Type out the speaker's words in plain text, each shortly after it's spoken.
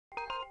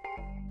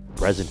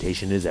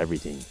Presentation is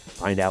everything.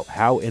 Find out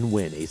how and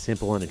when a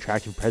simple and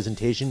attractive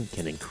presentation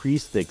can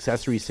increase the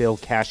accessory sale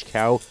cash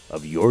cow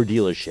of your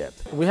dealership.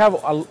 We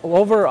have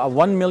over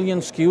 1 million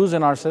SKUs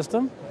in our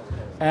system,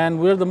 and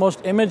we're the most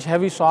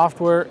image-heavy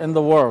software in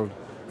the world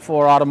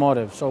for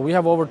automotive. So we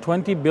have over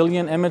 20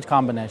 billion image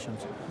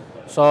combinations.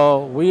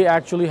 So we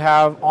actually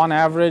have, on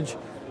average,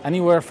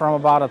 anywhere from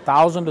about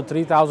 1,000 to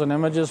 3,000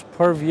 images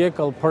per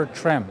vehicle per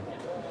trim.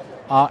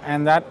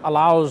 And that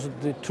allows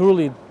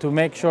truly to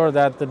make sure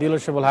that the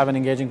dealership will have an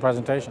engaging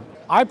presentation.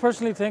 I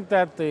personally think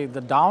that the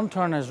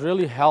downturn has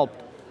really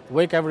helped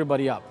wake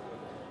everybody up.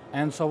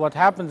 And so what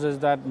happens is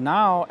that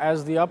now,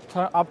 as the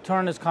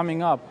upturn is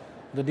coming up,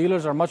 the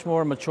dealers are much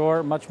more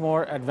mature, much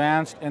more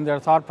advanced in their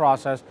thought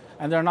process,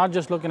 and they're not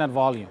just looking at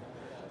volume.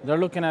 They're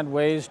looking at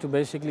ways to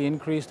basically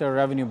increase their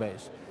revenue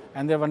base.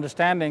 And they're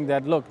understanding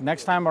that, look,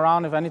 next time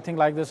around, if anything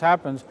like this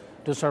happens,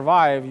 to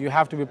survive, you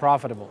have to be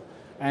profitable,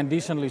 and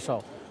decently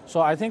so. So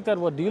I think that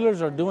what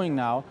dealers are doing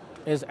now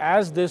is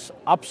as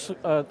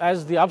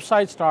the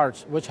upside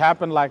starts, which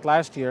happened like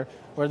last year,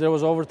 where there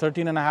was over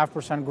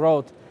 13.5%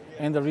 growth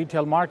in the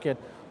retail market,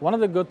 one of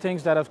the good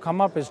things that have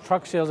come up is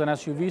truck sales and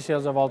SUV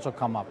sales have also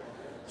come up.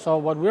 So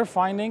what we're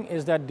finding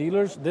is that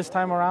dealers this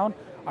time around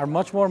are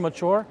much more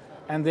mature,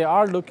 and they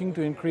are looking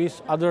to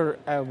increase other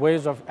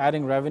ways of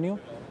adding revenue.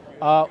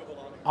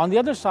 On the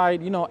other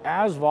side,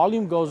 as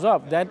volume goes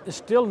up, that is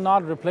still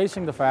not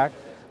replacing the fact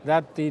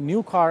that the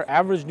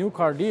average new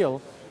car deal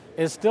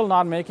is still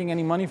not making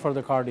any money for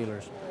the car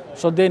dealers.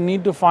 So they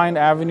need to find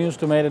avenues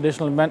to make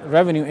additional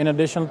revenue in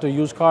addition to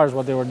used cars,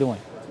 what they were doing.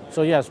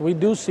 So yes, we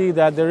do see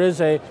that there is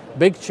a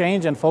big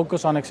change and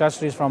focus on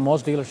accessories from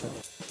most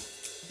dealerships.